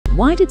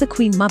Why did the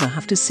Queen Mother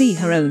have to see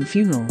her own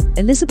funeral?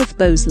 Elizabeth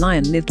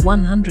Bowes-Lyon lived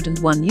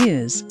 101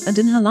 years, and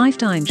in her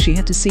lifetime she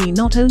had to see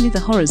not only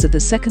the horrors of the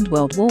Second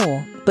World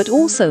War, but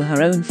also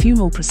her own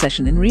funeral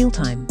procession in real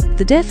time.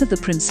 The death of the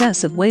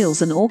Princess of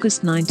Wales in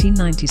August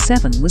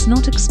 1997 was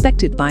not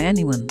expected by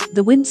anyone.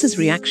 The Windsors'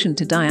 reaction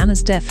to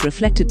Diana's death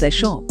reflected their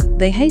shock.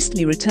 They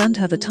hastily returned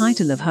her the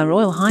title of Her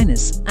Royal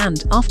Highness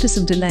and, after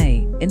some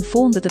delay,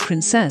 informed that the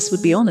princess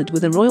would be honoured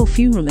with a royal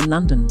funeral in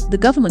London. The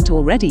government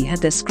already had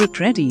their script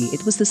ready.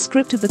 It was the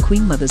script of the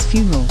Queen Mother's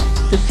funeral.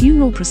 The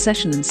funeral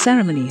procession and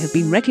ceremony have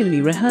been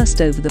regularly rehearsed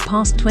over the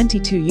past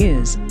 22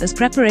 years as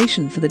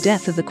preparation for the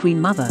death of the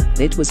Queen Mother.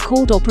 It was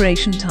called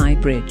Operation Tie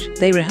Bridge.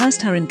 They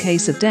rehearsed her in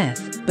case of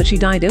death, but she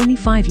died only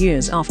 5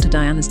 years after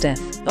Diana's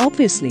death.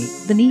 Obviously,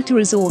 the need to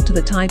resort to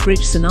the tie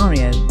bridge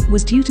scenario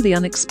was due to the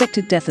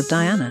unexpected death of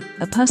Diana,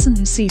 a person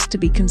who ceased to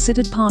be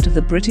considered part of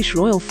the British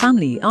royal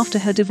family after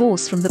her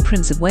divorce from the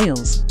Prince of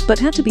Wales, but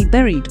had to be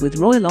buried with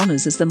royal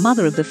honours as the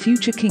mother of the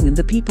future king and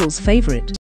the people's favourite.